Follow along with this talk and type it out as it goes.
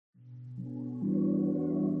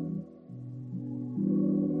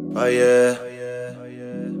Oh yeah.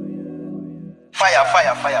 Fire,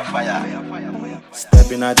 fire, fire, fire.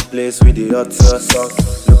 Stepping at the place with the hot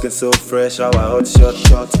sauce. Looking so fresh, our hot shot.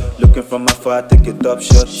 Looking from afar, take a top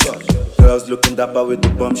shot. Girls looking dapper with the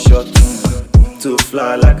bump shot. Too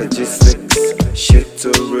fly like a G6. Shit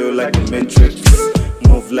too real like the Matrix.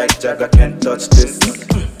 Move like Jagger, can't touch this.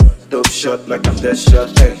 Dope shot like I'm dead shot.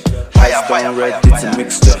 Hey, Fire, ice fire, down red, fire, it's a fire.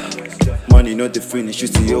 mixture. Money no the finish, you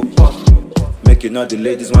see open. Make it not the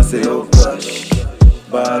ladies want say oh gosh.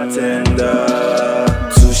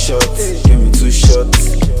 Bartender, 2 shots, give me 2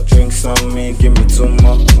 shots. Drinks on me, give me 2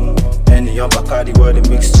 more. Any on Bacardi, what a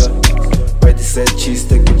mixture. Ready, set, cheese,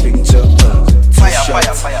 take a picture. 2 Fire,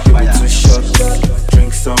 shots, fire, fire, give me fire. 2 shots.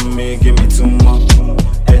 Drinks on me, give me 2 more.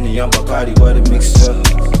 Any on Bacardi, what a mixture.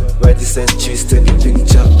 Ready, set, cheese, take a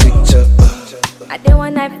picture. I don't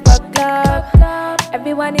want night for club.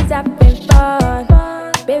 Everyone is having fun.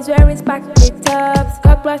 Babes wearing sparkly tops.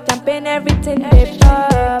 Cockroach champagne, everything they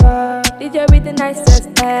pop. DJ with the nicest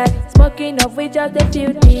head. Smoking off with just a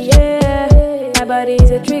few yeah. My body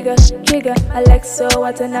is a trigger. Alexa,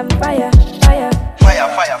 what's on fire. Fire,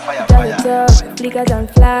 fire, fire, Jolly fire. talk, flickers and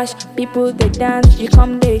flash. People they dance, you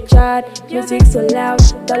come they chat. Music so loud,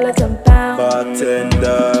 dollars and pounds.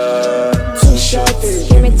 Bartender, 2 shots,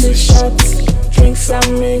 give me 2 shots. Drinks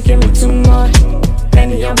on me, give me 2 more.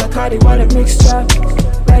 Any on Bacardi, what a mixture.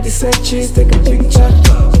 Ready, set, cheese, take a picture.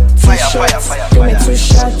 2 Fire, shots, fire, fire, give me fire. 2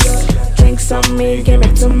 shots. Drinks on me, give me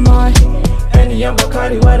 2 more. Any on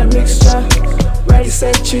Bacardi, what a mixture. Ready,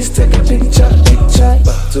 set, cheese, take a picture.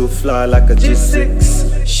 too fly like a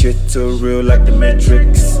G6. Shit too real like the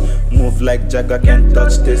Matrix. Move like Jagger, can't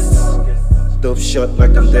touch this. Dope shot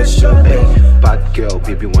like I'm dead shot. Hey. Bad girl,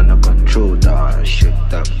 baby, wanna control that. Shake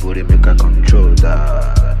that booty, make her control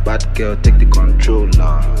that. Bad girl, take the control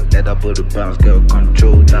now. Let her booty bounce, girl,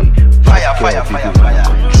 control that. Fire, Bad fire, girl, fire, baby, wanna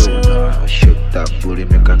fire. control that. Shake that booty,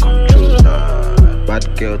 make her control that. Bad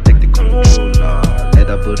girl, take the control now. Let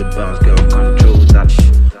her booty bounce, girl, control that.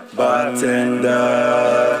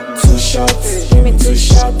 Bartender, 2 shots, give me 2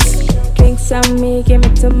 shots. Drinks on me, give me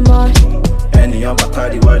 2 more. any on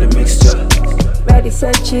Bacardi, what a mixture. Ready,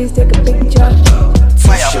 set, cheese, take a picture.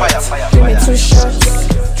 Fire, fire, fire, Give me fire. 2 shots.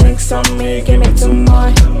 Drinks on me, give me 2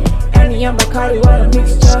 more. Any on Bacardi, what a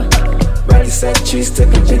mixture. Ready, set, cheese, take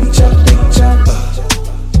a picture.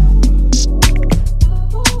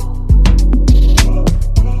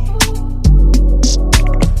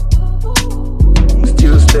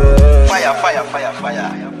 Still stay. Fire, fire, fire,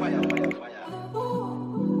 fire.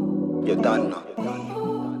 You're done now.